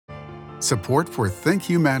Support for Think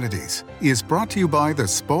Humanities is brought to you by the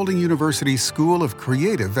Spalding University School of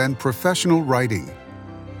Creative and Professional Writing.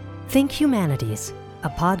 Think Humanities,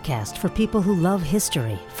 a podcast for people who love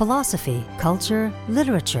history, philosophy, culture,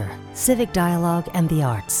 literature, civic dialogue, and the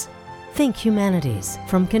arts. Think Humanities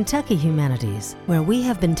from Kentucky Humanities, where we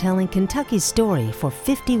have been telling Kentucky's story for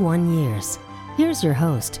 51 years. Here's your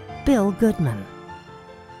host, Bill Goodman.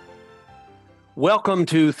 Welcome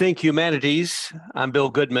to Think Humanities. I'm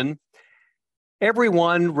Bill Goodman.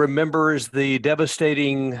 Everyone remembers the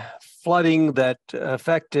devastating flooding that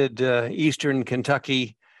affected eastern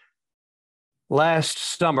Kentucky last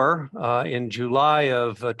summer in July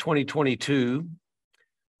of 2022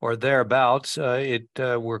 or thereabouts.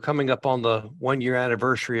 We're coming up on the one-year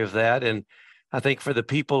anniversary of that, and I think for the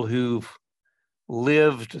people who've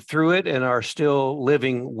lived through it and are still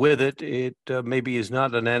living with it, it maybe is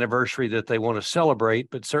not an anniversary that they want to celebrate,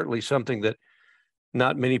 but certainly something that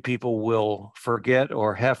not many people will forget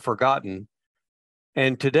or have forgotten.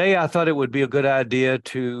 And today I thought it would be a good idea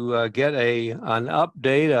to get an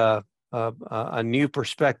update, a new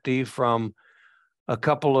perspective from a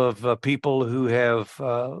couple of people who have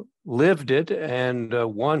lived it, and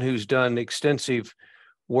one who's done extensive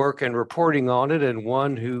work and reporting on it, and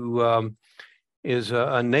one who is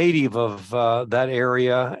a native of that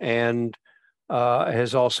area and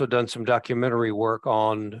has also done some documentary work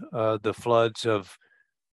on the floods of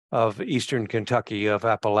eastern Kentucky, of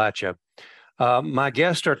Appalachia. My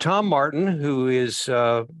guests are Tom Martin, who is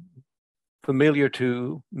familiar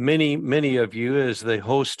to many of you as the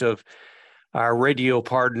host of our radio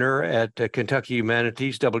partner at Kentucky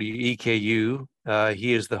Humanities, WEKU.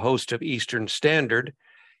 He is the host of Eastern Standard,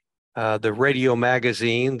 the radio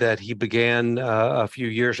magazine that he began a few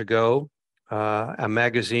years ago, a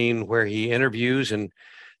magazine where he interviews and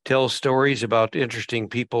tells stories about interesting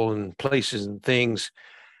people and places and things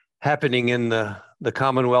happening in the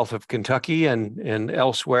Commonwealth of Kentucky and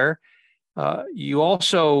elsewhere. You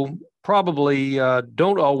also probably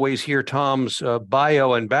don't always hear Tom's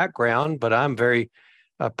bio and background, but I'm very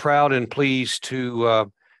proud and pleased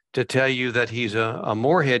to tell you that he's a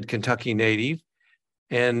Moorhead, Kentucky native.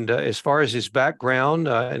 And as far as his background,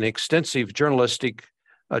 an extensive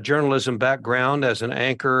journalism background as an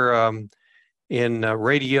anchor in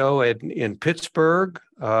radio in Pittsburgh,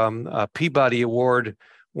 a Peabody Award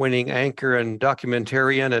winning anchor and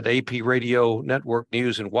documentarian at AP Radio Network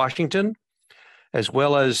News in Washington, as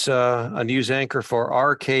well as a news anchor for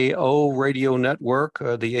RKO Radio Network,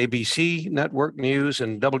 the ABC Network News,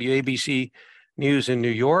 and WABC News in New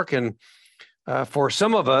York. And for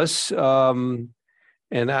some of us,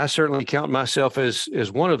 and I certainly count myself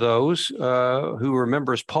as one of those who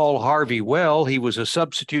remembers Paul Harvey well. He was a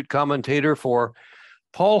substitute commentator for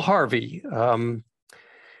Paul Harvey.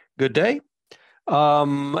 Good day.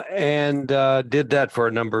 And did that for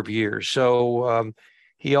a number of years. So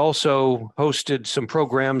he also hosted some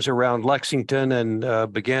programs around Lexington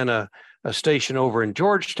and began a station over in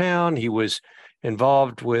Georgetown. He was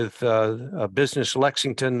involved with Business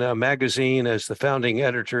Lexington magazine as the founding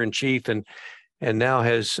editor-in-chief, and now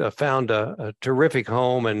has found a terrific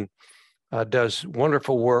home and does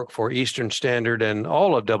wonderful work for Eastern Standard and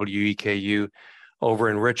all of WEKU over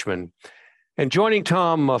in Richmond. And joining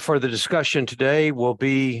Tom for the discussion today will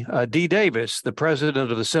be Dee Davis, the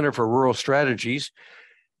president of the Center for Rural Strategies.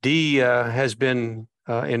 Dee has been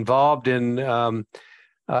involved in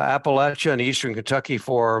Appalachia and Eastern Kentucky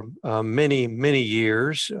for many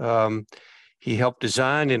years. He helped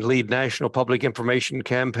design and lead national public information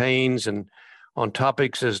campaigns and on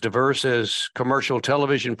topics as diverse as commercial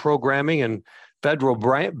television programming and federal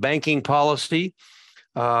banking policy.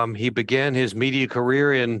 He began his media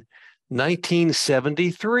career in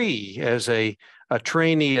 1973 as a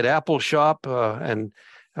trainee at Apple Shop, and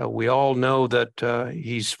we all know that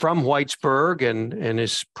he's from Whitesburg and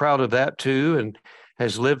is proud of that too, and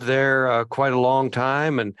has lived there quite a long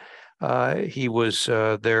time. And he was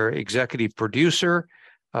their executive producer,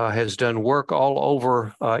 has done work all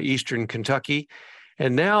over Eastern Kentucky,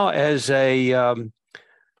 and now as a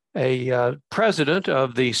president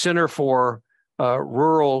of the Center for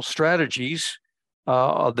Rural Strategies.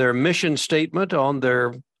 Their mission statement on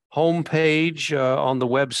their homepage on the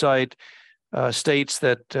website states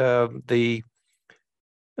that the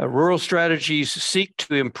rural strategies seek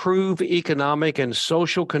to improve economic and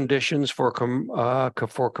social conditions for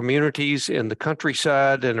communities in the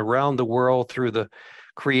countryside and around the world through the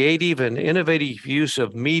creative and innovative use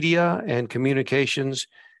of media and communications.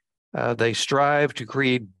 They strive to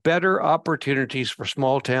create better opportunities for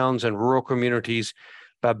small towns and rural communities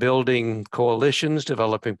by building coalitions,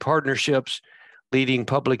 developing partnerships, leading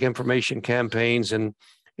public information campaigns, and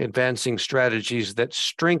advancing strategies that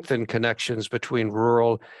strengthen connections between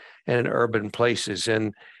rural and urban places.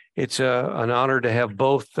 And it's an honor to have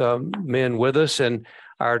both men with us. And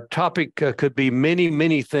our topic could be many,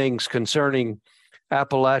 many things concerning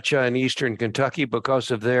Appalachia and Eastern Kentucky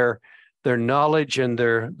because of their knowledge and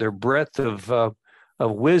their breadth of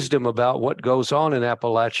wisdom about what goes on in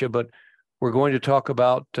Appalachia. But we're going to talk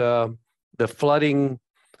about the flooding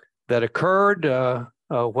that occurred,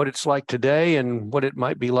 what it's like today, and what it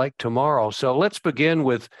might be like tomorrow. So let's begin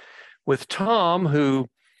with Tom, who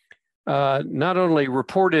not only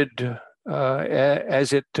reported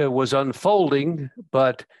as it was unfolding,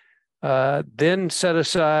 but then set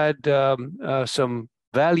aside some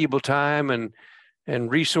valuable time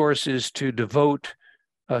and resources to devote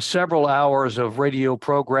several hours of radio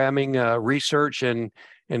programming, research, and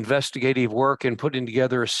investigative work, and putting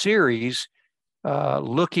together a series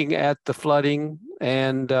looking at the flooding.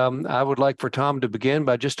 And I would like for Tom to begin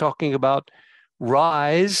by just talking about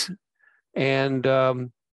RISE and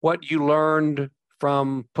what you learned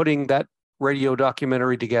from putting that radio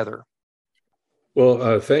documentary together.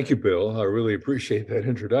 Well, thank you, Bill. I really appreciate that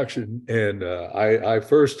introduction. And I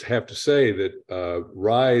first have to say that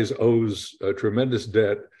RISE owes a tremendous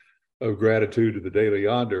debt of gratitude to the Daily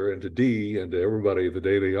Yonder and to Dee and to everybody at the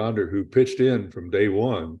Daily Yonder who pitched in from day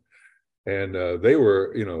one. And they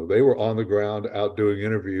were on the ground out doing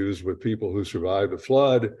interviews with people who survived the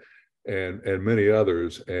flood and many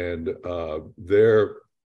others. And their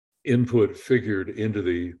input figured into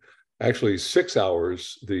the 6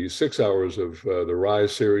 hours of the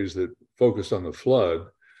RISE series that focused on the flood.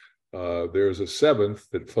 There's a seventh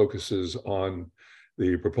that focuses on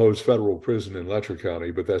the proposed federal prison in Letcher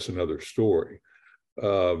County, but that's another story.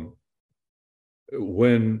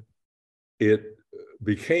 When it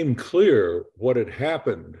became clear what had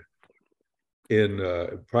happened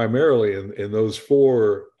primarily in those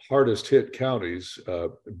four hardest hit counties,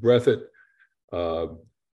 Breathitt,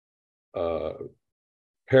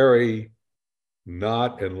 Perry,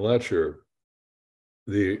 Knott, and Letcher,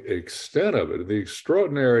 the extent of it, the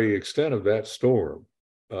extraordinary extent of that storm,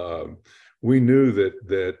 we knew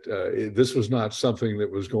that this was not something that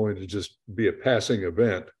was going to just be a passing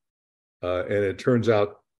event. And it turns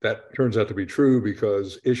out to be true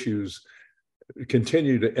because issues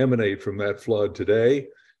continue to emanate from that flood today.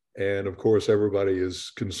 And of course, everybody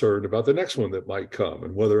is concerned about the next one that might come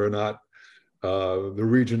and whether or not the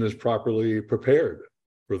region is properly prepared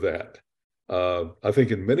for that. I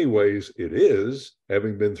think in many ways it is,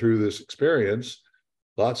 having been through this experience,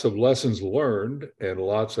 lots of lessons learned and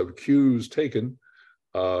lots of cues taken.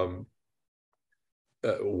 Whether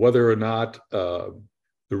or not the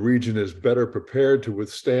region is better prepared to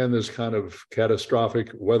withstand this kind of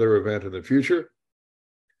catastrophic weather event in the future.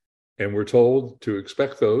 And we're told to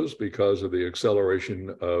expect those because of the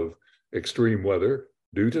acceleration of extreme weather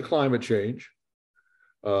due to climate change.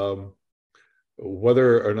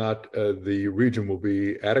 Whether or not the region will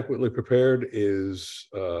be adequately prepared is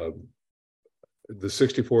the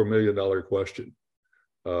 $64 million question.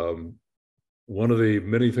 One of the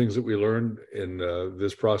many things that we learned in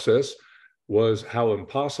this process was how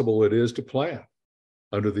impossible it is to plan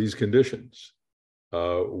under these conditions.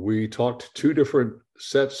 We talked to two different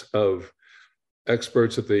sets of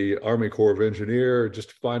experts at the Army Corps of Engineers just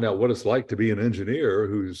to find out what it's like to be an engineer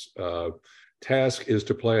whose task is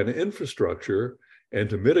to plan infrastructure and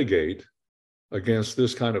to mitigate against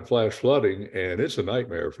this kind of flash flooding. And it's a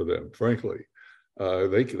nightmare for them, frankly.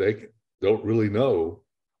 They don't really know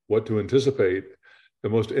what to anticipate. The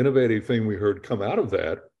most innovative thing we heard come out of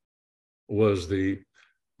that was the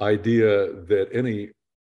idea that any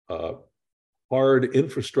hard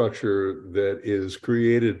infrastructure that is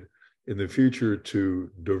created in the future to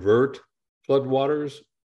divert floodwaters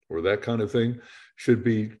or that kind of thing should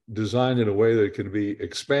be designed in a way that can be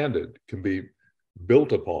expanded, can be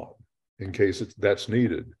built upon in case that's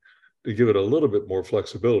needed, to give it a little bit more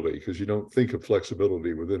flexibility, because you don't think of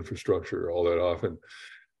flexibility with infrastructure all that often.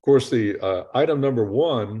 Of course, the item number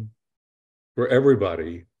one for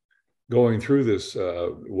everybody going through this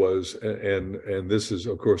was, and this is,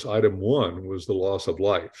 of course, item one, was the loss of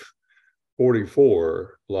life.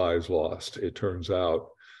 44 lives lost, it turns out,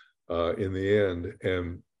 in the end.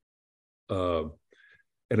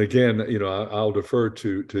 And again, I'll defer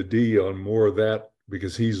to Dee on more of that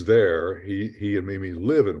because he's there. He and Mimi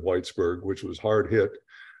live in Whitesburg, which was hard hit.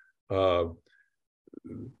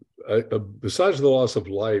 Besides the loss of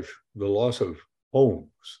life, the loss of homes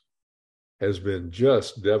has been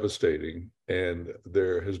just devastating. And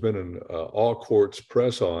there has been an all courts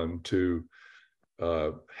press on to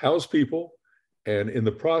house people and in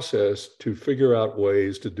the process to figure out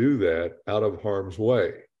ways to do that out of harm's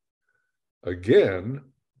way. Again,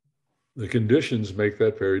 the conditions make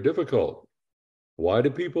that very difficult. Why do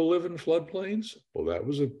people live in floodplains? Well, that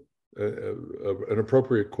was an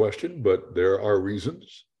appropriate question, but there are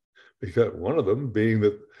reasons. Because one of them being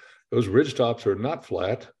that those ridge tops are not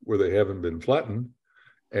flat where they haven't been flattened,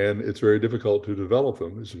 and it's very difficult to develop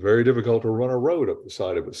them. It's very difficult to run a road up the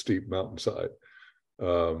side of a steep mountainside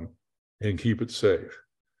and keep it safe.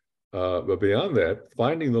 But beyond that,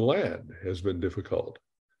 finding the land has been difficult.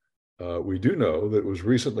 We do know that it was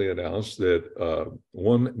recently announced that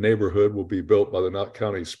one neighborhood will be built by the Knott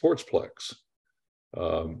County Sportsplex.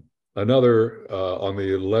 Another on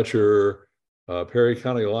the Letcher, Perry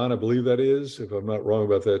County line, I believe that is, if I'm not wrong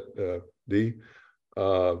about that, Dee.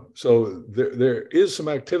 So there is some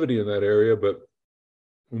activity in that area, but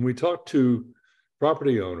when we talk to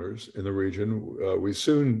property owners in the region, we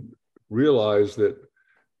soon realized that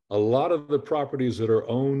a lot of the properties that are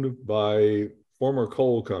owned by former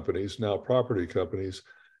coal companies, now property companies,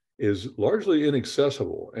 is largely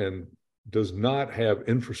inaccessible and does not have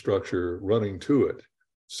infrastructure running to it,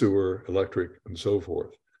 sewer, electric, and so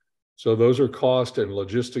forth. So those are cost and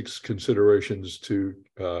logistics considerations to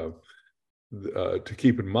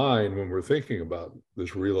keep in mind when we're thinking about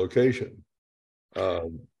this relocation.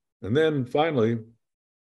 And then finally,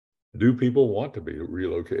 do people want to be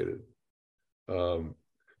relocated?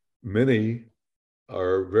 Many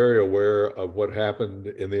are very aware of what happened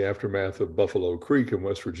in the aftermath of Buffalo Creek in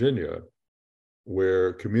West Virginia,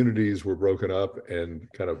 where communities were broken up and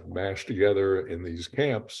kind of mashed together in these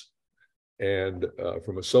camps. And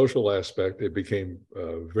from a social aspect, it became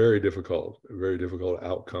a very difficult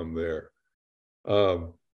outcome there.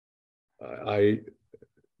 I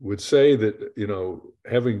would say that, you know,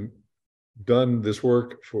 having done this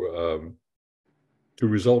work for to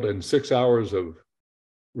result in 6 hours of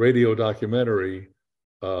radio documentary,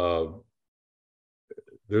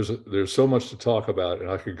 there's so much to talk about, and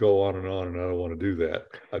I could go on, and I don't want to do that.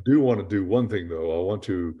 I do want to do one thing, though. I want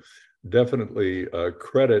to definitely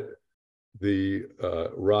credit the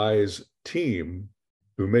RISE team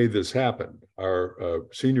who made this happen. Our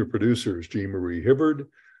senior producers, Jean Marie Hibbard,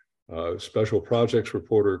 special projects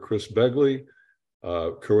reporter Chris Begley,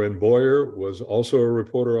 Corinne Boyer was also a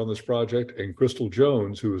reporter on this project, and Crystal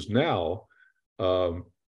Jones, who is now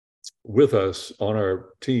with us on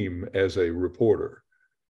our team as a reporter.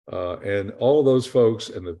 And all those folks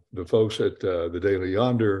and the folks at the Daily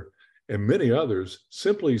Yonder and many others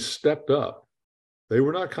simply stepped up. They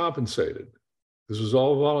were not compensated. This was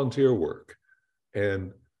all volunteer work.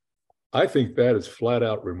 And I think that is flat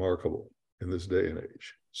out remarkable in this day and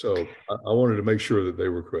age. So I wanted to make sure that they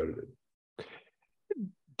were credited.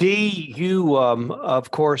 Dee, you,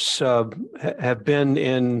 of course, have been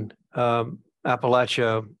in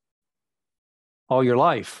Appalachia all your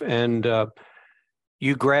life, and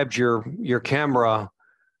you grabbed your camera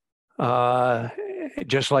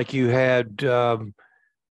just like you had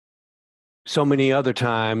so many other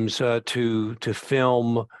times to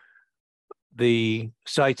film the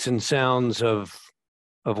sights and sounds of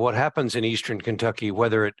what happens in Eastern Kentucky,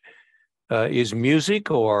 whether it is music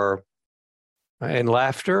and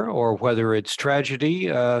laughter, or whether it's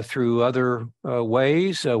tragedy through other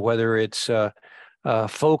ways, whether it's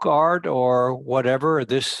folk art or whatever.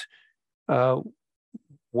 This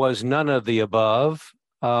was none of the above.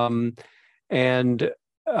 And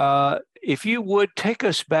if you would take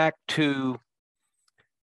us back to,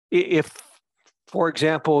 if, for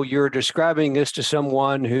example, you're describing this to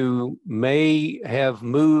someone who may have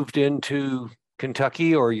moved into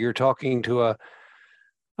Kentucky, or you're talking to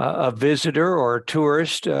a visitor or a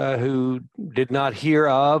tourist who did not hear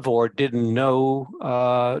of or didn't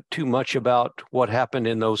know too much about what happened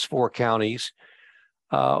in those four counties,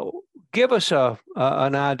 give us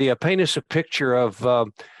an idea, paint us a picture of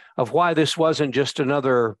why this wasn't just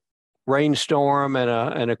another rainstorm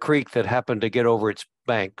and a creek that happened to get over its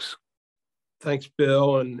banks. Thanks,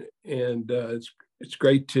 Bill, and it's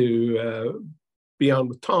great to be on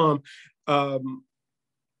with Tom. I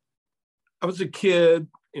was a kid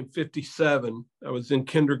in '57. I was in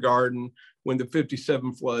kindergarten when the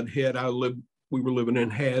 '57 flood hit. We were living in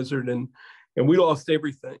Hazard, and we lost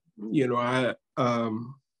everything. You know,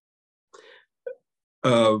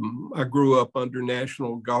 I grew up under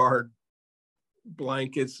National Guard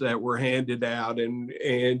blankets that were handed out, and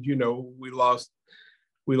you know, we lost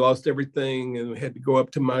everything, and we had to go up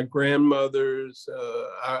to my grandmother's.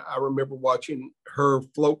 I remember watching her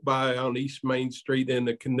float by on East Main Street in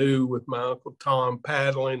a canoe with my Uncle Tom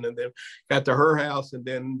paddling, and then got to her house, and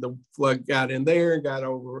then the flood got in there and got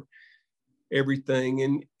over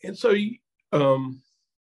everything. And so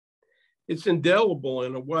it's indelible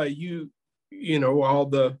in a way. You know, all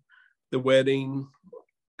the wedding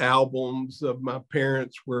albums of my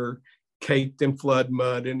parents were caked in flood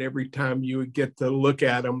mud, and every time you would get to look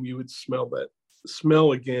at them, you would smell that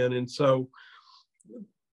smell again. And so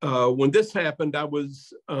when this happened, I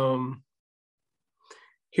was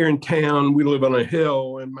here in town. We live on a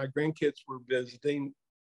hill, and my grandkids were visiting,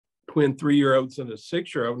 twin 3-year-olds and a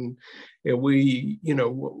 6-year-old. And we, you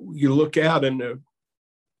know, you look out in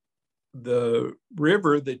the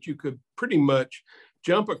river that you could pretty much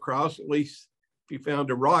jump across, at least if you found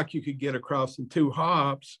a rock you could get across in 2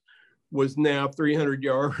 hops, was now 300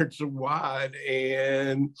 yards wide,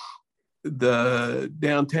 and the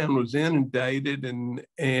downtown was inundated, and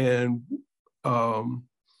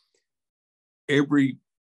every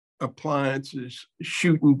appliance is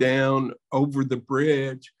shooting down over the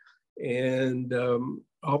bridge, and all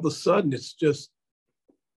of a sudden it's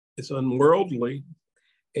unworldly.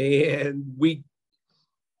 And we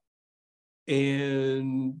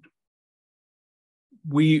had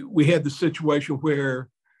the situation where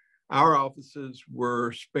our offices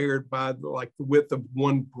were spared by the width of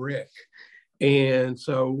 1 brick. And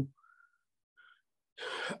so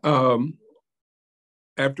after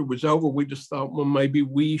it was over, we just thought, well, maybe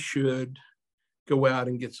we should go out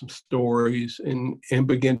and get some stories and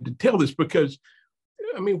begin to tell this, because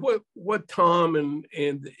I mean, what Tom and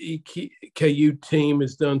the EKU team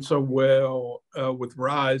has done so well with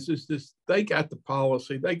RISE is this: they got the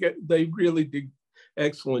policy, they really did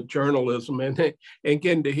excellent journalism, and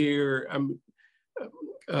getting to hear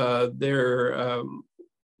their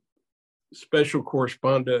special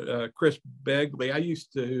correspondent Chris Begley. I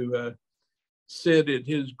used to sit at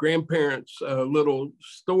his grandparents' little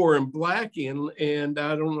store in Blackie, and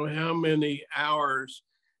I don't know how many hours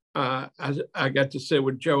I got to sit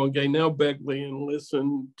with Joe and Gaynell Begley and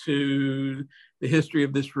listen to the history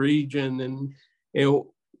of this region and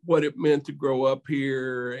what it meant to grow up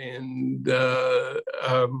here, and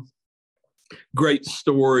great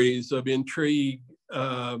stories of intrigue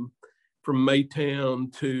from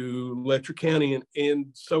Maytown to Letcher County. And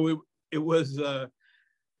so it was,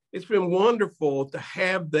 it's been wonderful to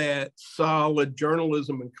have that solid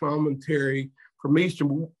journalism and commentary from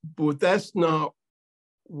Eastern, but that's not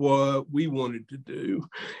what we wanted to do.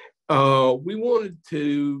 We wanted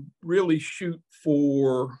to really shoot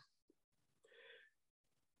for,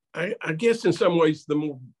 I guess in some ways, the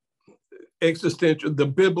more existential, the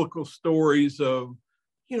biblical stories of,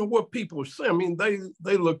 you know, what people are saying. I mean, they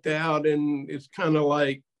looked out, and it's kind of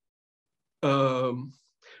like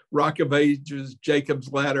Rock of Ages,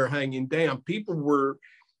 Jacob's Ladder hanging down. They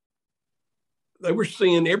were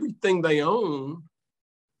seeing everything they own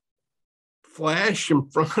flash in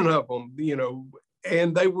front of them, you know,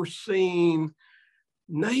 and they were seeing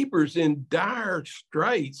neighbors in dire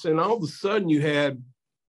straits. And all of a sudden you had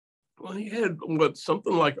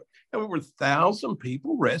something like over 1,000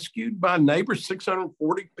 people rescued by neighbors,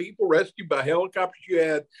 640 people rescued by helicopters. You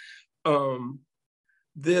had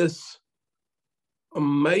this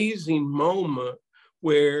amazing moment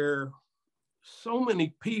where so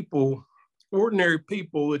many people, ordinary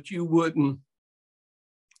people that you wouldn't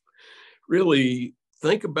really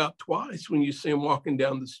think about twice when you see them walking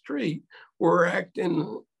down the street, were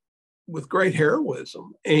acting with great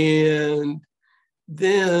heroism. And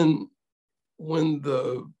then when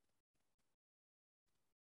the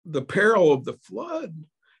peril of the flood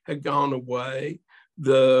had gone away,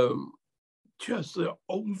 just the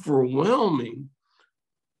overwhelming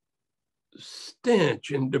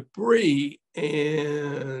stench and debris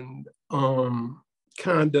and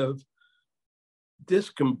kind of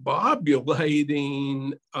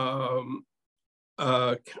discombobulating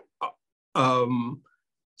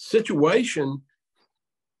situation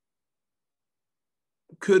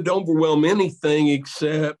could overwhelm anything,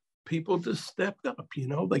 except people just stepped up. You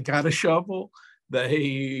know, they got a shovel,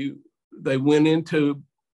 they went into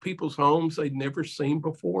people's homes they'd never seen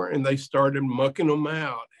before, and they started mucking them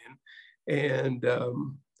out. And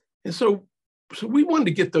so we wanted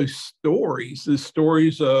to get those stories, the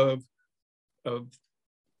stories of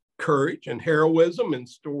courage and heroism, and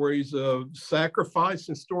stories of sacrifice,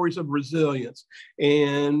 and stories of resilience,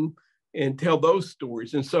 and tell those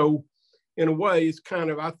stories. And so in a way, it's kind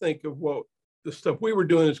of, I think of what the stuff we were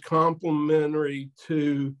doing is complementary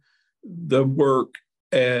to the work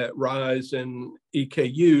at RISE and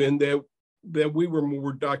EKU, and that we were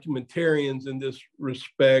more documentarians in this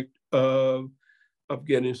respect of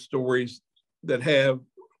getting stories that have,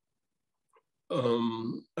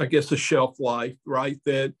 I guess, a shelf life, right?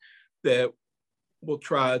 That will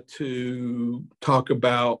try to talk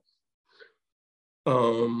about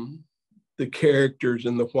the the characters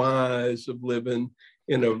and the whys of living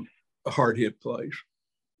in a hard-hit place.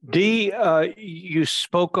 Dee, you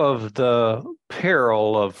spoke of the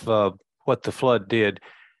peril of what the flood did.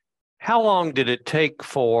 How long did it take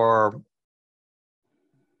for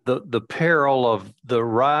the peril of the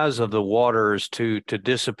rise of the waters to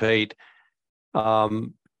dissipate,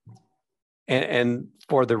 and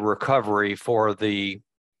for the recovery, for the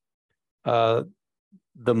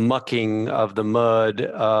mucking of the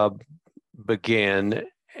mud begin,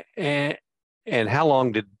 and how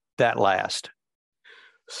long did that last?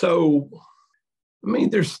 So, I mean,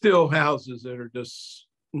 there's still houses that are just,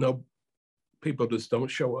 people just don't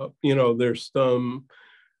show up. There's some,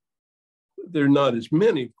 there are not as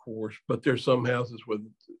many, of course, but there's some houses with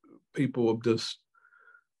people have just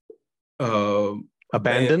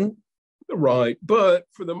abandoned. Right. But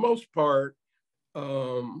for the most part,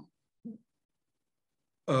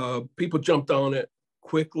 people jumped on it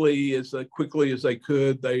quickly as they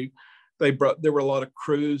could. There were a lot of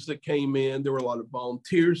crews that came in. There were a lot of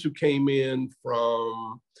volunteers who came in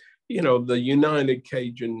from, the United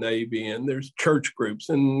Cajun Navy, and there's church groups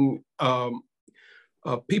and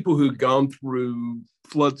people who'd gone through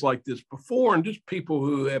floods like this before, and just people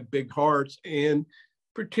who have big hearts. And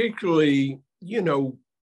particularly, in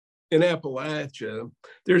Appalachia,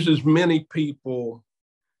 there's as many people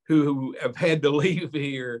who have had to leave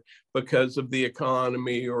here because of the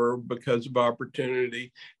economy or because of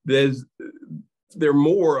opportunity. There are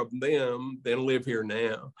more of them than live here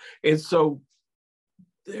now. And so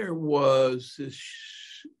there was this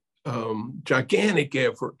gigantic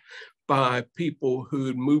effort by people who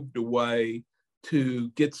had moved away to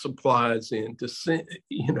get supplies in, to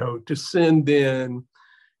send in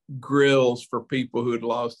grills for people who had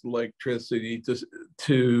lost electricity,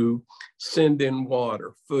 to send in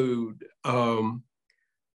water, food,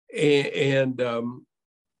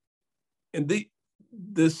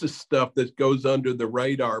 this is stuff that goes under the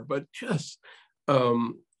radar, but just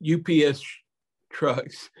UPS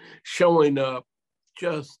trucks showing up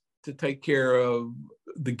just to take care of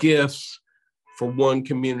the gifts for one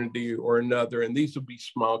community or another. And these would be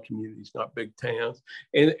small communities, not big towns.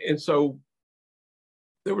 And so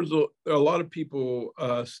there was a lot of people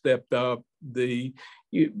stepped up. The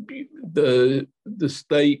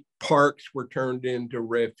state parks were turned into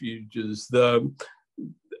refuges. The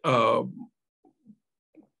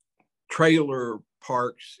trailer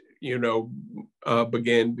parks,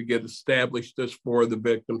 began to get established just for the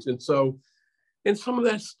victims. And some of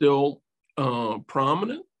that's still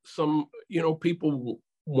prominent. Some, people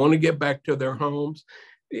want to get back to their homes,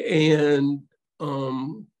 and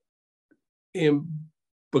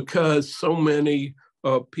because so many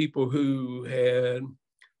people who had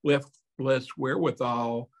left less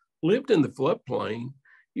wherewithal lived in the floodplain,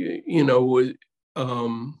 you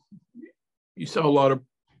saw a lot of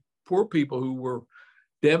poor people who were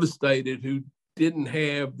devastated, who didn't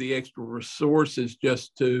have the extra resources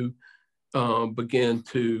just to begin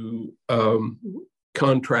to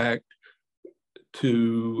contract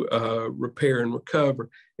to repair and recover.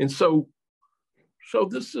 And so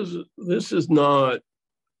this is not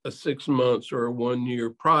a 6 months or a 1 year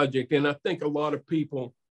project. And I think a lot of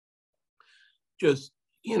people just,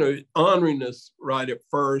 honoring us right at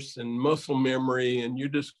first and muscle memory, and you're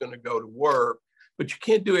just going to go to work. But you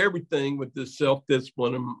can't do everything with this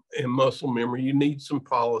self-discipline and muscle memory. You need some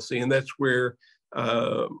policy. And that's where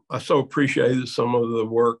I so appreciated some of the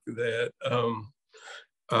work that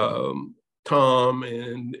Tom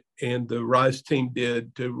and the RISE team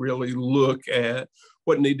did to really look at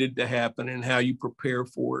what needed to happen and how you prepare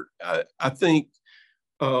for it. I think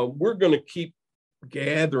we're going to keep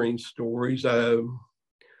gathering stories.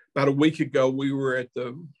 About a week ago, we were at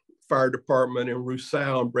the fire department in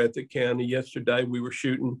Roussel in Breathitt County. Yesterday, we were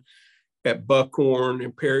shooting at Buckhorn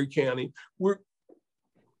in Perry County.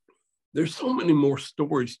 There's so many more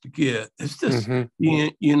stories to get. It's just,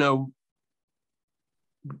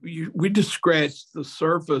 we just scratched the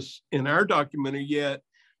surface in our documentary, yet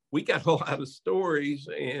we got a lot of stories,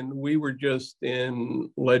 and we were just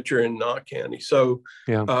in Letcher and Knott County. So,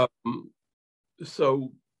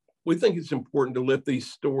 so we think it's important to lift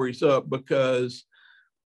these stories up because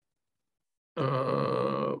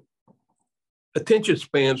attention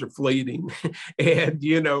spans are fleeting, and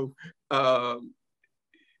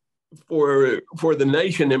for the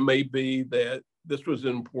nation, it may be that this was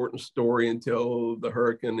an important story until the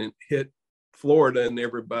hurricane hit Florida and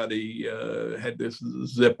everybody had this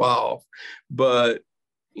zip off. But,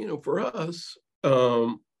 for us,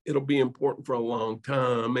 it'll be important for a long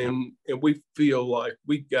time. And we feel like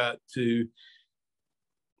we've got to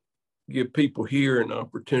give people here an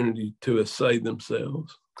opportunity to assay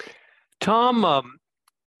themselves. Tom,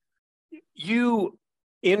 you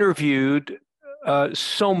interviewed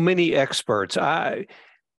so many experts.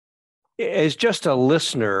 As just a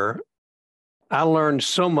listener, I learned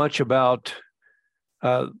so much about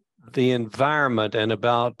the environment and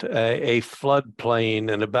about a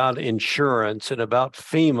floodplain and about insurance and about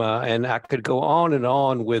FEMA, and I could go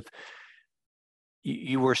on with.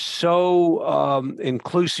 You were so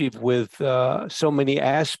inclusive with so many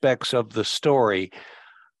aspects of the story.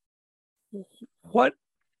 What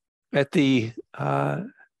at the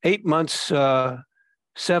 8 months,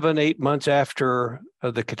 7-8 months after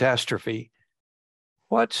the catastrophe,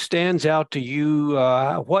 what stands out to you?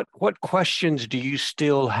 What questions do you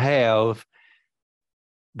still have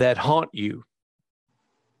that haunt you?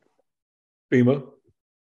 FEMA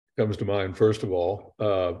comes to mind, first of all.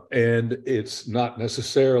 And it's not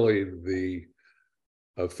necessarily the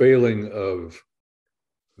failing of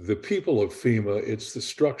the people of FEMA, it's the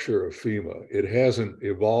structure of FEMA. It hasn't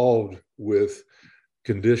evolved with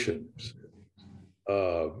conditions.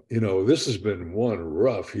 This has been one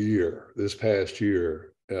rough year, this past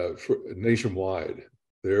year, nationwide.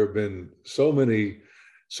 There have been there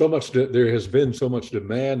has been so much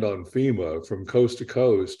demand on FEMA from coast to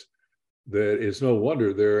coast that it's no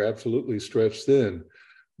wonder they're absolutely stretched thin.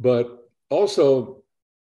 But also,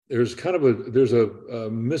 there's a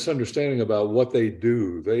misunderstanding about what they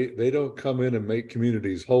do. They don't come in and make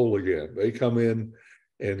communities whole again. They come in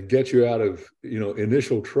and get you out of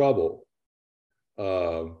initial trouble.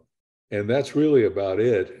 And that's really about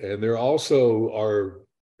it. And there also are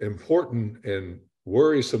important and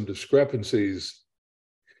worrisome discrepancies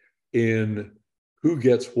in who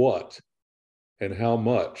gets what and how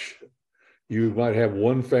much. You might have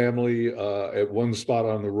one family at one spot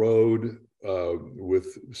on the road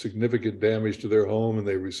with significant damage to their home, and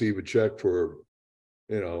they receive a check for,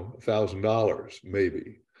 $1,000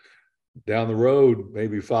 maybe. Down the road,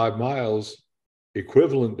 maybe 5 miles,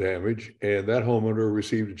 equivalent damage, and that homeowner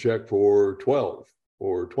received a check for 12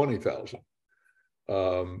 or 20,000.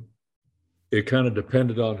 It kind of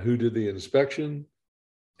depended on who did the inspection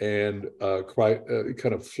and kind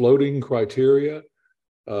of floating criteria.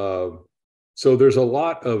 So there's a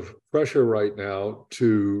lot of pressure right now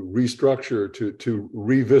to restructure, to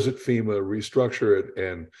revisit FEMA, restructure it,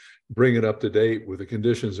 and bring it up to date with the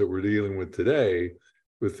conditions that we're dealing with today,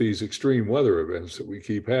 with these extreme weather events that we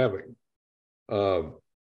keep having. I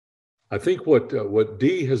think what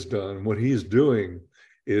Dee has done, what he's doing,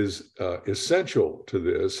 is essential to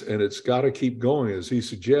this, and it's got to keep going, as he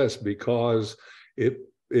suggests, because it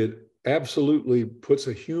absolutely puts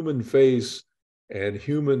a human face and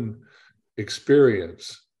human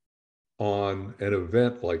experience on an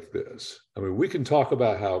event like this. I mean, we can talk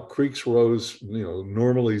about how creeks rose,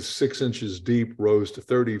 normally 6 inches deep, rose to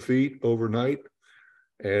 30 feet overnight,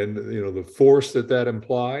 and the force that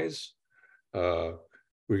implies.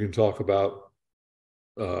 We can talk about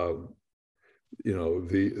the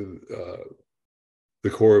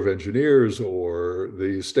Corps of Engineers or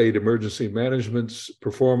the State Emergency Management's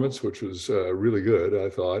performance, which was really good, I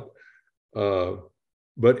thought.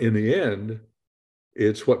 But in the end,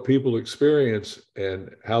 it's what people experience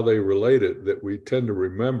and how they relate it that we tend to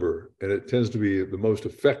remember, and it tends to be the most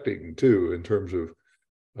affecting too in terms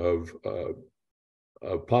of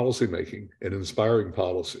policymaking and inspiring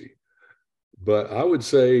policy. But I would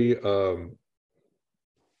say the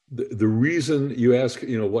reason you ask,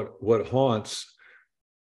 what haunts,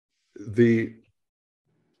 the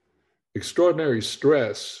extraordinary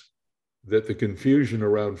stress that the confusion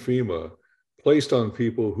around FEMA placed on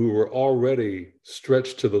people who were already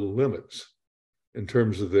stretched to the limits in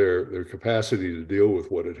terms of their capacity to deal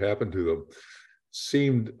with what had happened to them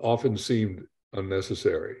often seemed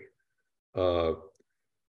unnecessary. And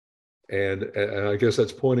I guess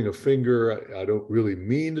that's pointing a finger. I don't really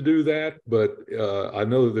mean to do that, but I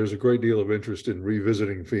know that there's a great deal of interest in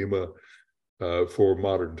revisiting FEMA for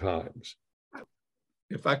modern times.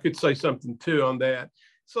 If I could say something too on that,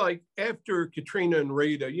 it's like after Katrina and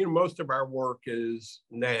Rita, most of our work is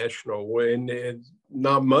national, and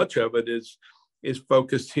not much of it is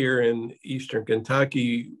focused here in Eastern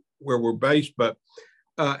Kentucky where we're based. But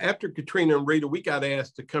after Katrina and Rita, we got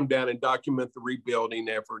asked to come down and document the rebuilding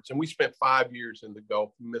efforts. And we spent 5 years in the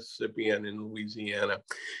Gulf, Mississippi, and in Louisiana.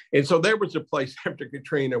 And so there was a place after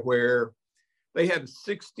Katrina where they had a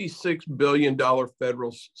 $66 billion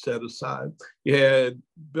federal set aside. You had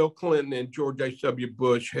Bill Clinton and George H.W.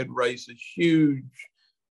 Bush had raised a huge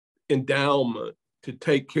endowment to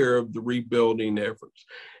take care of the rebuilding efforts.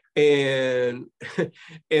 And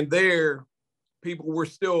there, people were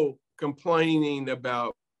still complaining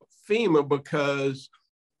about FEMA because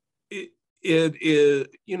it is,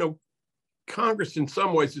 Congress in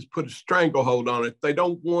some ways has put a stranglehold on it. They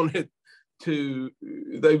don't want it to,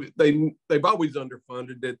 they've always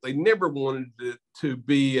underfunded it. They never wanted it to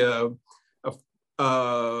be a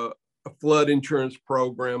flood insurance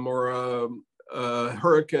program or a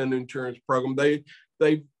hurricane insurance program.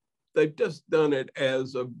 They've just done it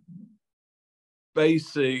as a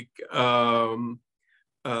basic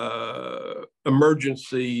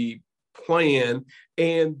emergency plan,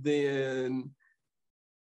 and then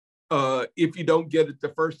if you don't get it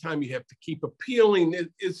the first time, you have to keep appealing.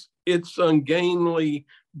 It's ungainly,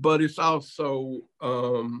 but it's also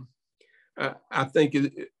I think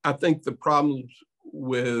the problems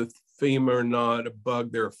with FEMA are not a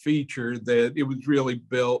bug; they're a feature. That it was really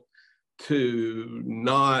built to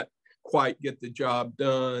not quite get the job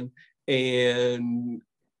done, and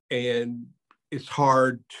it's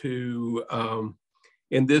hard to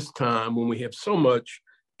in this time when we have so much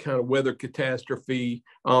kind of weather catastrophe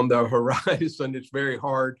on the horizon, it's very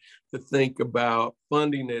hard to think about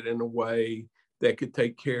funding it in a way that could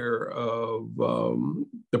take care of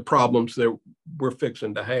the problems that we're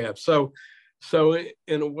fixing to have. So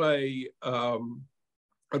in a way, I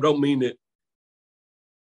don't mean it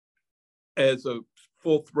as a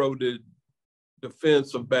full-throated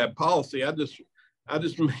defense of bad policy. I just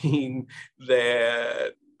mean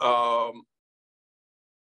that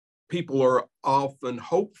people are often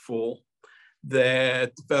hopeful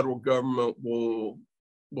that the federal government will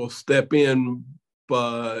step in,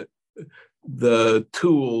 but the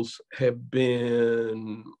tools have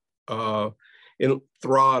been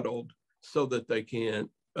throttled so that they can't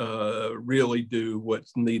really do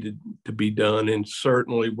what's needed to be done. And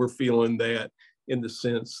certainly we're feeling that in the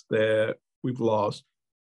sense that we've lost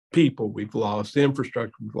people, we've lost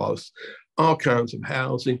infrastructure, we've lost all kinds of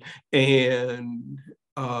housing, and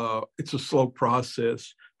it's a slow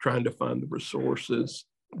process trying to find the resources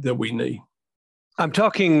that we need. I'm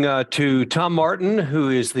talking to Tom Martin, who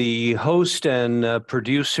is the host and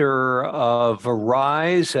producer of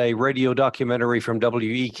Arise, a radio documentary from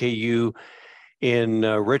WEKU in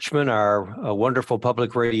Richmond, our wonderful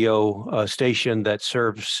public radio station that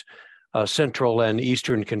serves central and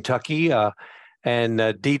eastern Kentucky.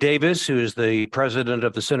 And Dee Davis, who is the president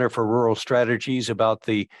of the Center for Rural Strategies, about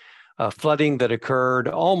the flooding that occurred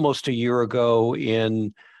almost a year ago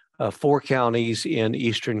in 4 counties in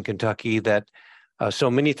eastern Kentucky. That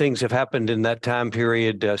so many things have happened in that time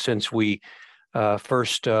period since we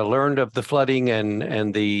first learned of the flooding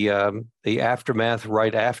and the aftermath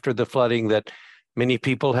right after the flooding, that many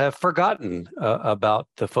people have forgotten about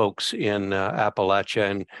the folks in Appalachia.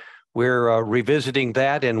 And we're revisiting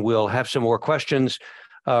that, and we'll have some more questions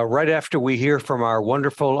right after we hear from our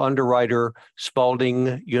wonderful underwriter,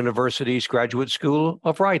 Spalding University's Graduate School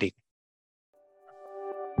of Writing.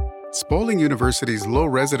 Spalding University's low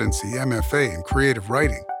residency MFA in creative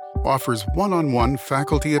writing offers one-on-one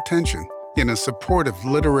faculty attention in a supportive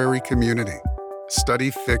literary community.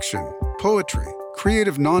 Study fiction, poetry,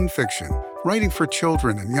 creative nonfiction, writing for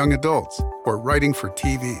children and young adults, or writing for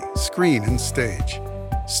TV, screen, and stage.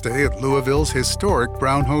 Stay at Louisville's historic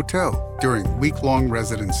Brown Hotel during week-long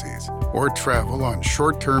residencies, or travel on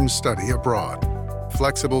short-term study abroad.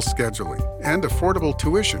 Flexible scheduling and affordable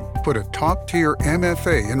tuition put a top-tier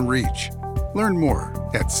MFA in reach. Learn more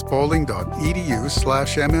at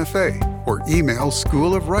spalding.edu/MFA or email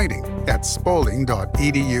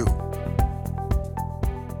schoolofwriting@spalding.edu.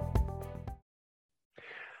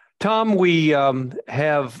 Tom, we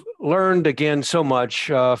have learned again so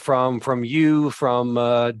much from you,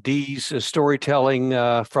 from Dee's storytelling,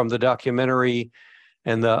 from the documentary,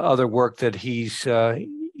 and the other work that he's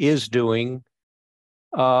is doing.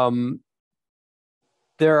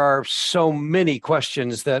 There are so many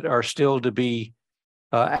questions that are still to be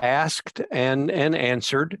asked and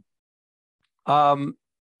answered.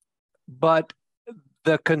 But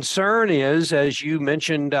the concern is, as you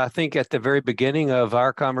mentioned, I think at the very beginning of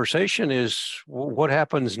our conversation, is what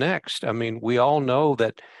happens next. I mean, we all know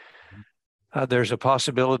that there's a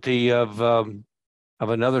possibility of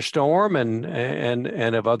another storm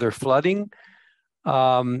and of other flooding.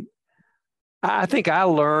 I think I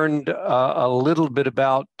learned a little bit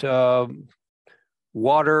about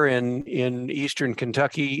water in eastern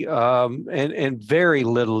Kentucky, and very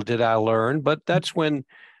little did I learn. But that's when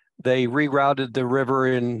they rerouted the river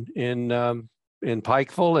in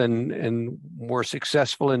Pikeville and were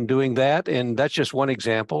successful in doing that. And that's just one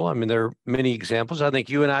example. I mean, there are many examples. I think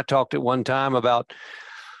you and I talked at one time about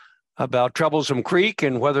Troublesome Creek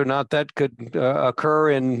and whether or not that could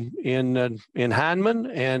occur in Hindman,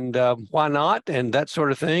 and why not, and that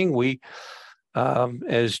sort of thing. We,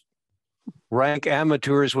 as rank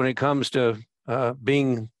amateurs when it comes to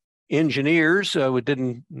being engineers. We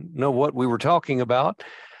didn't know what we were talking about,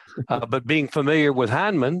 but being familiar with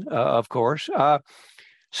Heinemann, of course.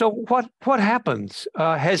 So what happens?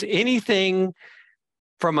 Has anything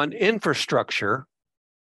from an infrastructure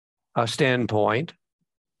standpoint,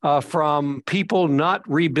 from people not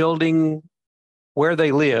rebuilding where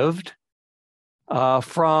they lived,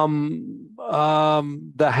 from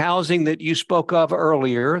the housing that you spoke of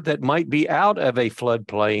earlier that might be out of a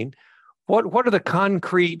floodplain, what are the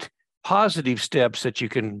concrete positive steps that you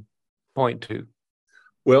can point to?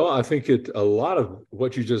 Well, I think a lot of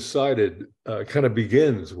what you just cited kind of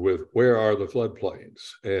begins with where are the floodplains?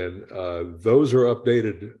 And those are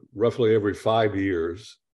updated roughly every 5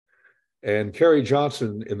 years. And Kerry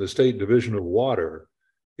Johnson in the State Division of Water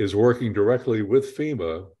is working directly with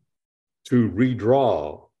FEMA to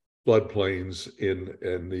redraw floodplains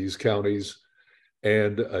in these counties.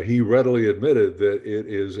 And he readily admitted that it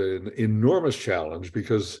is an enormous challenge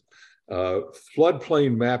because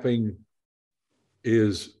floodplain mapping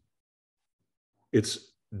it's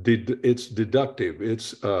deductive.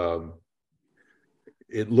 It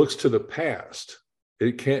looks to the past.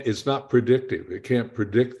 It's not predictive. It can't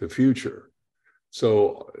predict the future.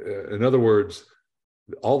 So in other words,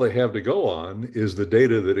 all they have to go on is the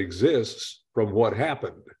data that exists from what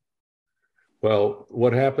happened. Well,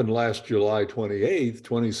 what happened last July 28th,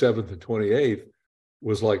 27th and 28th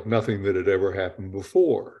was like nothing that had ever happened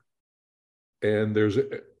before. And there's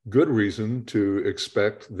good reason to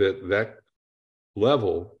expect that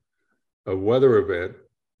level of weather event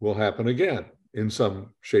will happen again in some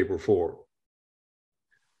shape or form.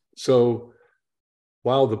 So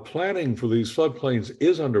while the planning for these floodplains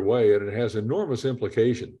is underway and it has enormous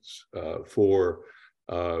implications for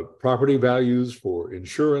property values, for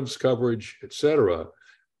insurance coverage, et cetera,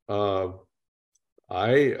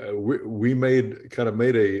 we made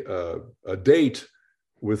a date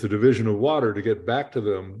with the Division of Water to get back to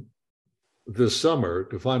them this summer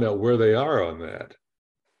to find out where they are on that,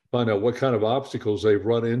 find out what kind of obstacles they've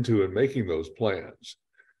run into in making those plans.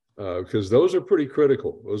 Because those are pretty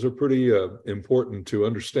critical. Those are pretty important to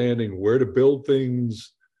understanding where to build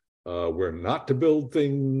things, where not to build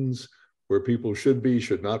things, where people should be,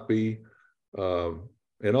 should not be.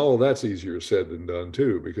 And all of that's easier said than done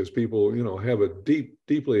too, because people, have a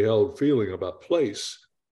deeply held feeling about place,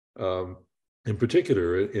 in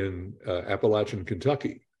particular in Appalachian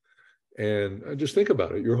Kentucky. And just think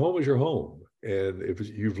about it. Your home is your home. And if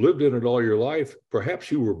you've lived in it all your life,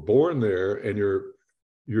 perhaps you were born there and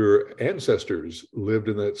your ancestors lived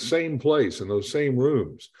in that same place, in those same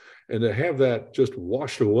rooms. And to have that just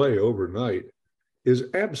washed away overnight is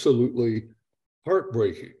absolutely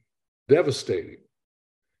heartbreaking, devastating.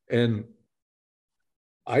 And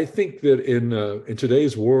I think that in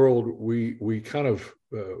today's world, we kind of,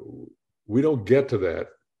 we don't get to that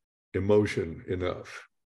emotion enough.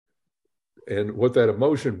 And what that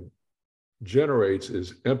emotion generates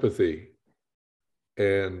is empathy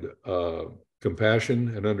and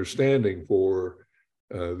compassion and understanding for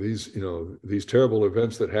these terrible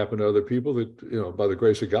events that happen to other people that, by the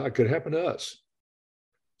grace of God, could happen to us.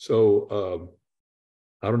 So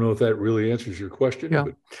I don't know if that really answers your question. Yeah.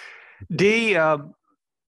 But... Dee,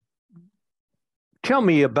 tell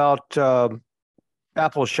me about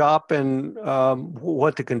Apple Shop and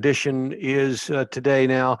what the condition is today.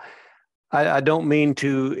 Now, I don't mean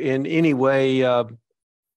to in any way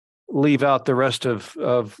leave out the rest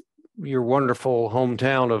of your wonderful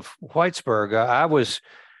hometown of Whitesburg. I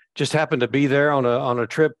just happened to be there on a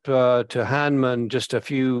trip to Heinemann just a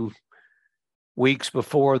few weeks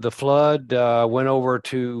before the flood. Went over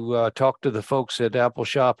to talk to the folks at Apple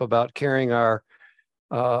Shop about carrying our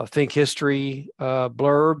Think History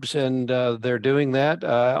blurbs, and they're doing that.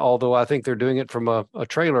 Although I think they're doing it from a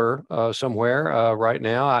trailer somewhere right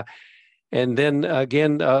now. And then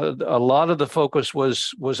again, a lot of the focus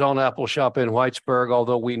was on Apple Shop in Whitesburg,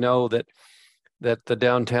 although we know that the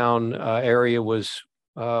downtown area was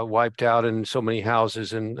wiped out in so many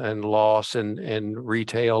houses and loss and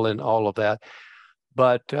retail and all of that.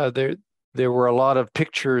 But there were a lot of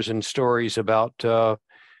pictures and stories about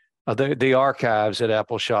the archives at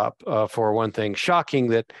Apple Shop, for one thing. Shocking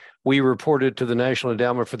that we reported to the National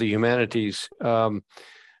Endowment for the Humanities.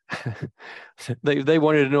 They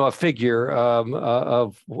wanted to know a figure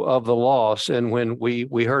of the loss, and when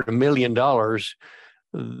we heard $1 million,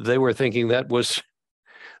 they were thinking that was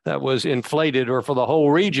inflated, or for the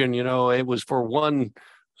whole region. It was for one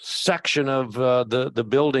section of the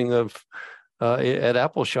building of at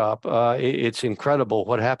Apple Shop. It's incredible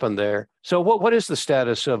what happened there. So what is the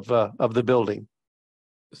status of the building?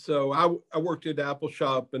 So I worked at Apple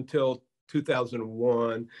Shop until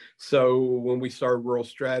 2001. So when we started Rural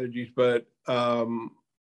Strategies, but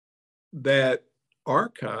that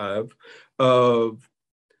archive of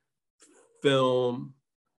film,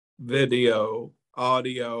 video,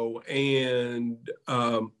 audio, and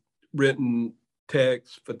written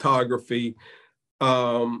text, photography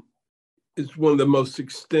is one of the most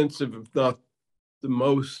extensive, if not the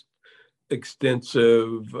most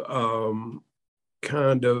extensive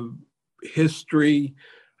kind of history,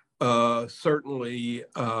 certainly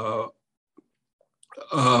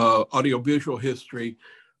audiovisual history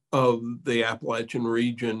of the Appalachian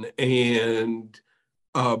region. And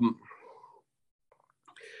a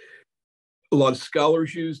lot of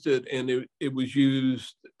scholars used it, and it was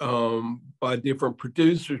used by different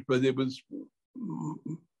producers, but it was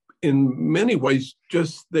in many ways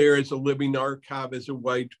just there as a living archive, as a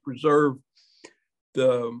way to preserve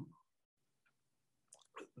the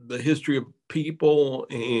history of people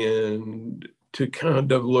and to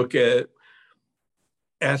kind of look at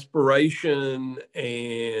aspiration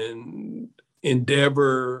and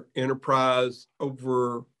endeavor, enterprise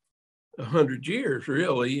over 100 years,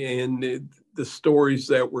 really, and the stories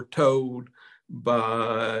that were told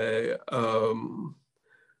by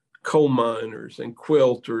coal miners and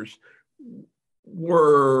quilters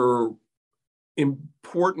were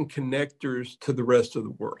important connectors to the rest of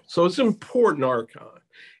the world. So it's an important archive.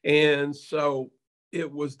 And so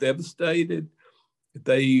it was devastated.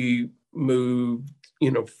 They moved,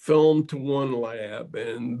 film to one lab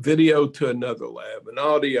and video to another lab and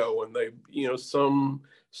audio. And they,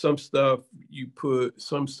 some stuff you put,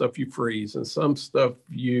 some stuff you freeze, and some stuff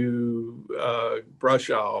you brush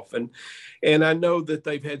off. And I know that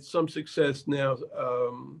they've had some success now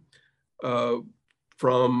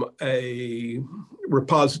from a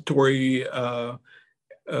repository,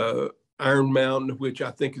 Iron Mountain, which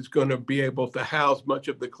I think is going to be able to house much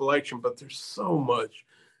of the collection, but there's so much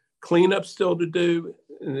cleanup still to do.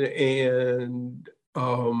 And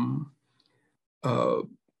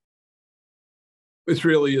it's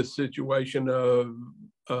really a situation of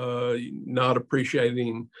not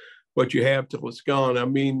appreciating what you have till it's gone. I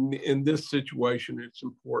mean, in this situation, it's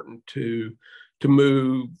important to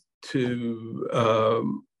move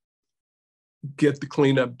to get the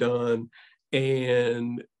cleanup done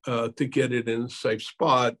and to get it in a safe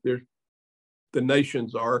spot. The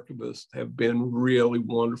nation's archivists have been really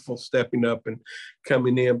wonderful stepping up and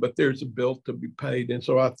coming in, but there's a bill to be paid. And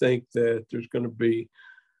so I think that there's going to be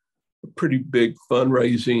a pretty big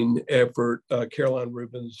fundraising effort. Caroline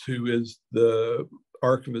Rubens, who is the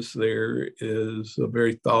archivist there, is a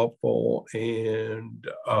very thoughtful and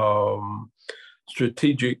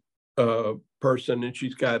strategic person, and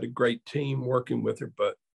she's got a great team working with her,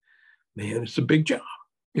 but man, it's a big job.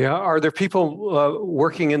 Yeah. Are there people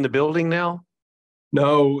working in the building now?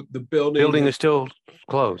 No, the building is still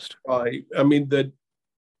closed. Right. I mean,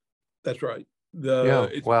 that's right.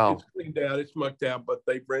 It's cleaned out, it's mucked out, but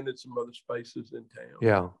they've rented some other spaces in town.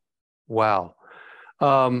 Yeah. Wow.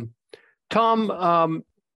 Tom,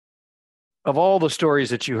 of all the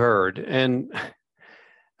stories that you heard, and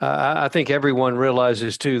I think everyone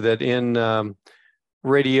realizes too that in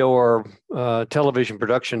radio or television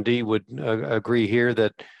production, Dee would agree here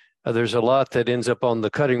that there's a lot that ends up on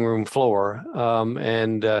the cutting room floor,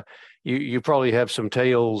 and you probably have some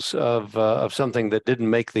tales of something that didn't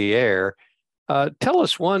make the air. Tell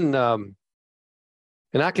us one, and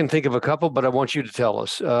I can think of a couple, but I want you to tell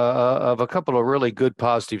us of a couple of really good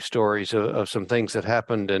positive stories of some things that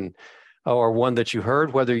happened, and or one that you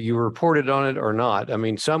heard, whether you reported on it or not. I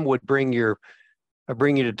mean, some would bring you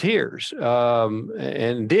to tears,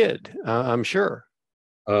 and did, I'm sure.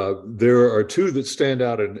 There are two that stand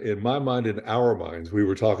out in my mind, in our minds. We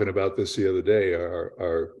were talking about this the other day.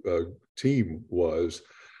 Our team was.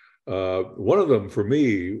 One of them for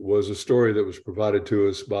me was a story that was provided to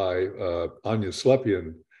us by Anya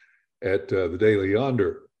Slepian at the Daily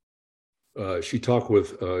Yonder. She talked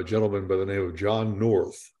with a gentleman by the name of John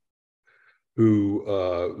North, who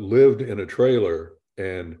lived in a trailer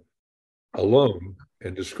and alone,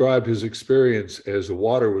 and described his experience as the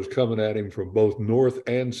water was coming at him from both north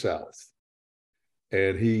and south.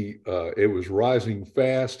 And it was rising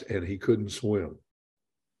fast and he couldn't swim.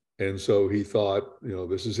 And so he thought,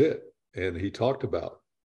 this is it. And he talked about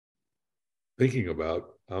thinking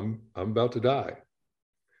about, I'm about to die.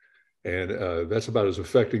 And that's about as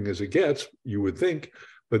affecting as it gets, you would think.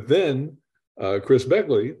 But then Chris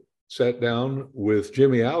Begley sat down with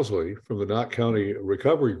Jimmy Owsley from the Knott County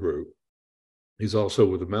Recovery Group. He's also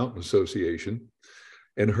with the Mountain Association,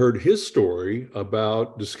 and heard his story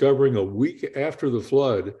about discovering a week after the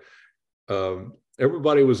flood.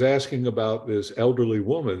 Everybody was asking about this elderly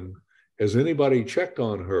woman has anybody checked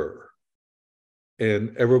on her?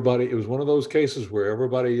 And everybody, it was one of those cases where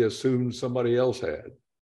everybody assumed somebody else had,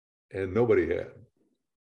 and nobody had.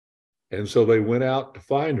 And so they went out to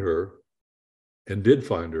find her and did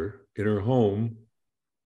find her in her home.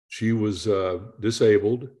 She was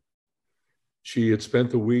disabled. She had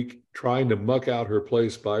spent the week trying to muck out her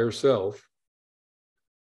place by herself.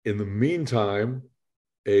 In the meantime,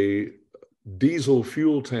 a diesel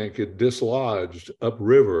fuel tank had dislodged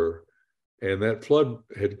upriver, and that flood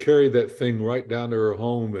had carried that thing right down to her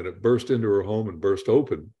home, and it burst into her home and burst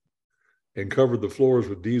open and covered the floors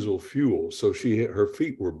with diesel fuel. So her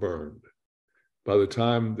feet were burned. By the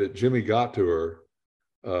time that Jimmy got to her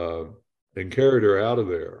and carried her out of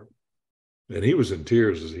there, and he was in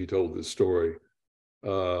tears as he told this story.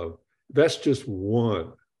 That's just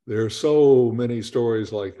one. There are so many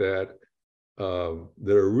stories like that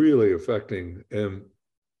that are really affecting. And,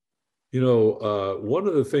 one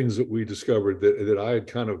of the things that we discovered that I had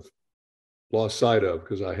kind of lost sight of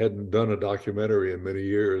because I hadn't done a documentary in many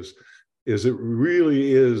years is it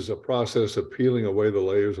really is a process of peeling away the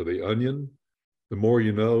layers of the onion. The more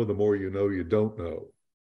you know you don't know.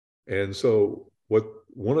 And so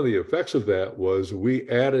one of the effects of that was we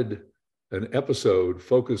added an episode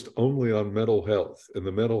focused only on mental health and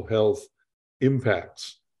the mental health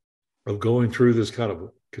impacts of going through this kind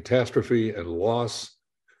of catastrophe and loss,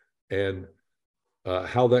 and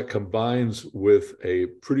how that combines with a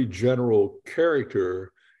pretty general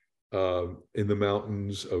character in the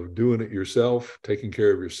mountains of doing it yourself, taking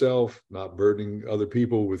care of yourself, not burdening other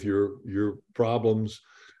people with your problems.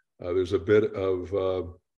 There's a bit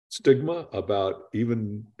of stigma about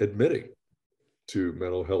even admitting to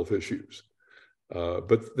mental health issues.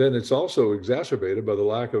 But then it's also exacerbated by the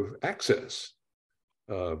lack of access.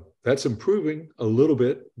 That's improving a little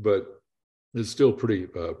bit, but it's still pretty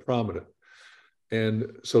prominent.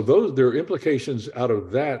 And so there are implications out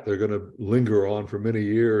of that. They're going to linger on for many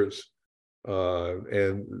years.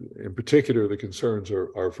 And in particular, the concerns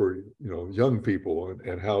are for young people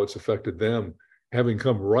and how it's affected them, having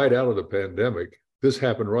come right out of the pandemic. This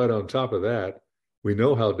happened right on top of that. We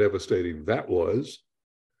know how devastating that was.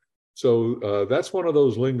 So that's one of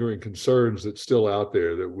those lingering concerns that's still out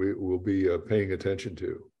there that we will be paying attention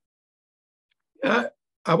to.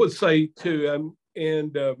 I would say too,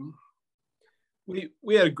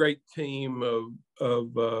 we had a great team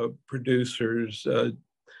of producers,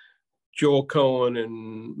 Joel Cohen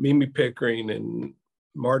and Mimi Pickering and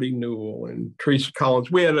Marty Newell and Teresa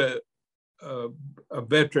Collins. We had a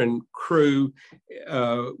veteran crew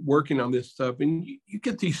working on this stuff, and you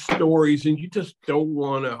get these stories and you just don't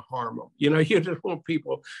want to harm them. You just want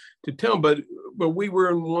people to tell them. But we were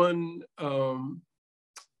in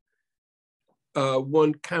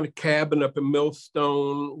one kind of cabin up in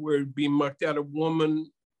Millstone where it'd be mucked out. A woman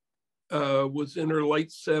was in her late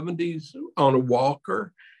 70s on a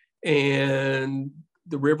walker, and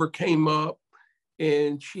the river came up,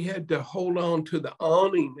 and she had to hold on to the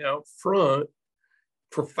awning out front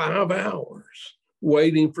for 5 hours,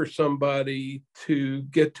 waiting for somebody to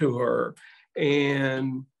get to her.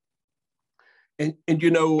 And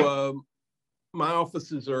my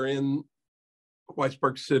offices are in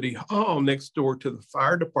Whitesburg City Hall, next door to the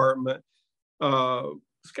fire department.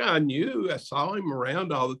 This guy I knew. I saw him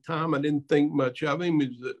around all the time. I didn't think much of him. He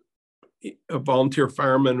was a volunteer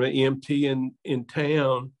fireman, an EMT in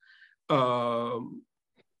town.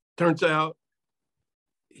 Turns out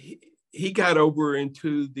he got over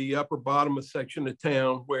into the upper bottom of section of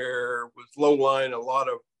town where it was low lying. A lot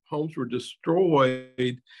of homes were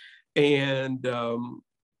destroyed, and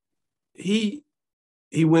he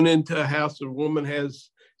went into a house. A woman has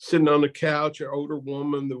sitting on the couch, an older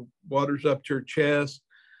woman. The water's up to her chest.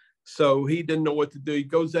 So he didn't know what to do. He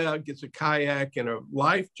goes out, gets a kayak and a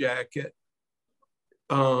life jacket,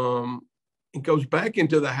 and goes back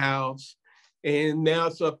into the house. And now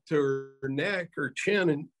it's up to her neck or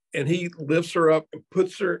chin. And he lifts her up and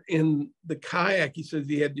puts her in the kayak. He says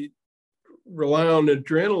he had to rely on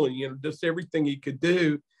adrenaline, just everything he could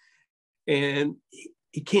do. And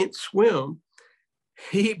he can't swim.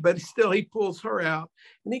 But still, he pulls her out,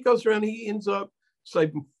 and he goes around. He ends up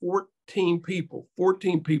saving 14 people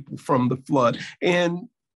from the flood. And,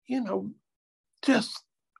 just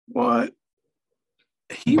what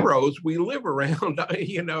heroes we live around,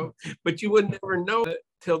 but you would never know it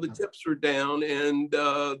till the chips were down and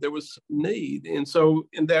there was some need. And so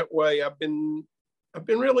in that way, I've been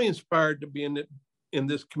really inspired to be in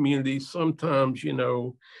this community. Sometimes,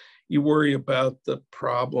 you worry about the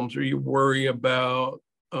problems, or you worry about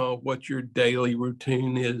what your daily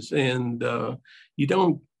routine is, and you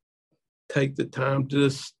don't take the time to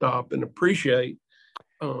just stop and appreciate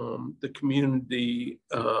the community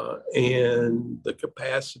and the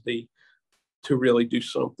capacity to really do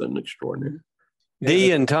something extraordinary.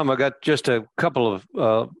 Dee and Tom, I got just a couple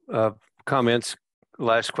of comments,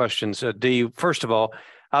 last questions. Dee, first of all,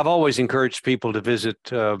 I've always encouraged people to visit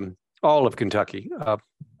all of Kentucky,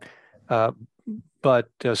 but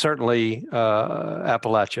certainly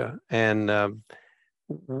Appalachia. And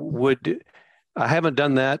I haven't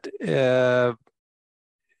done that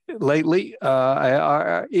lately.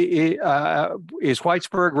 Is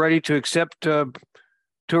Whitesburg ready to accept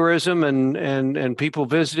tourism and people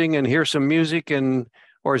visiting and hear some music,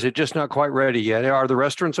 or is it just not quite ready yet? Are the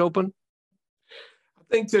restaurants open? I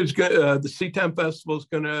think there's the Seatime Festival is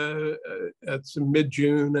going to, it's in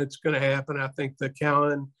mid-June. It's going to happen. I think the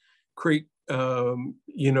Cowan Creek,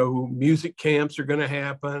 music camps are going to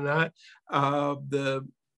happen.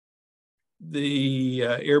 The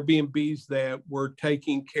Airbnbs that were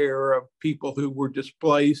taking care of people who were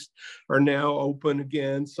displaced are now open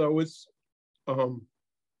again. So it's been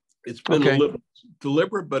a little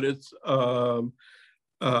deliberate, but it's I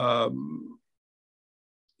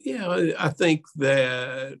think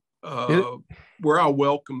that we're all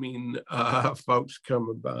welcoming folks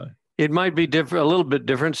coming by. It might be different, a little bit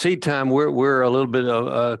different. Seatime, we're a little bit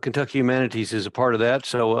of Kentucky Humanities is a part of that.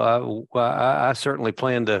 So I certainly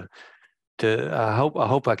plan to. I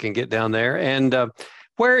hope I can get down there. And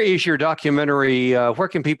where is your documentary? Where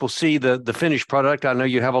can people see the finished product? I know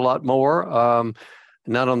you have a lot more,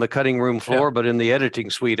 not on the cutting room floor, but in the editing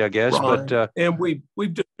suite, I guess. Right. But and we've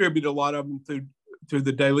distributed a lot of them through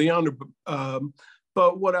the Daily Honor. But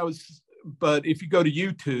if you go to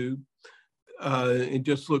YouTube and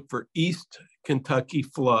just look for East Kentucky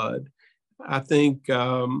Flood, I think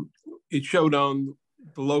it showed on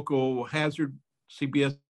the local Hazard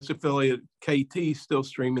CBS affiliate KT, still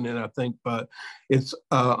streaming it, I think, but it's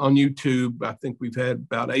on YouTube. I think we've had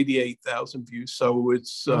about 88,000 views, so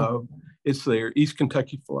it's there. East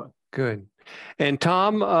Kentucky Flood. Good. And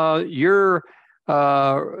Tom, your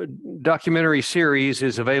documentary series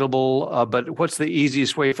is available, but what's the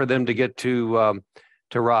easiest way for them to get to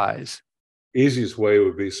Rise? Easiest way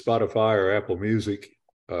would be Spotify or Apple Music.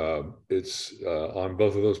 It's on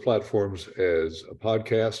both of those platforms as a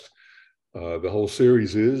podcast. The whole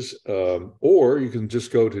series is, or you can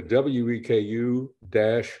just go to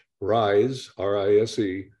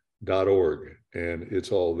weku-rise.org, and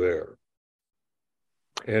it's all there.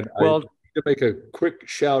 And I need to make a quick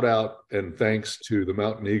shout out and thanks to the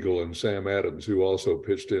Mountain Eagle and Sam Adams, who also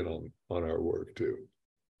pitched in on our work too.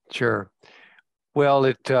 Sure. Well,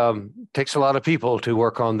 it takes a lot of people to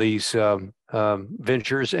work on these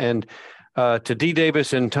ventures. And to Dee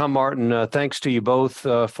Davis and Tom Martin, thanks to you both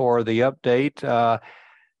for the update.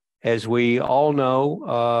 As we all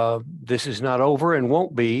know, this is not over and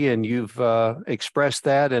won't be, and you've expressed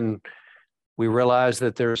that, and we realize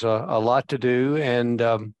that there's a lot to do,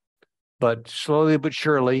 and but slowly but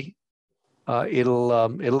surely,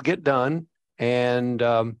 it'll get done. And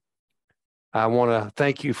I want to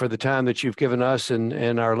thank you for the time that you've given us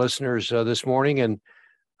and our listeners this morning, and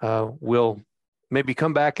we'll maybe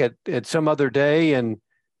come back at some other day and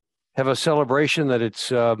have a celebration that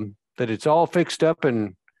it's all fixed up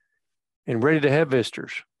and ready to have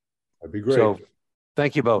visitors. That'd be great. So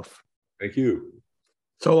thank you both. Thank you.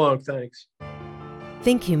 So long. Thanks.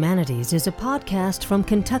 Think Humanities is a podcast from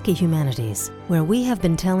Kentucky Humanities, where we have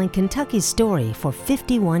been telling Kentucky's story for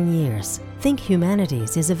 51 years. Think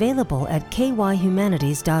Humanities is available at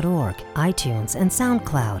kyhumanities.org, iTunes, and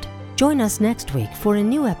SoundCloud. Join us next week for a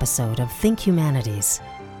new episode of Think Humanities.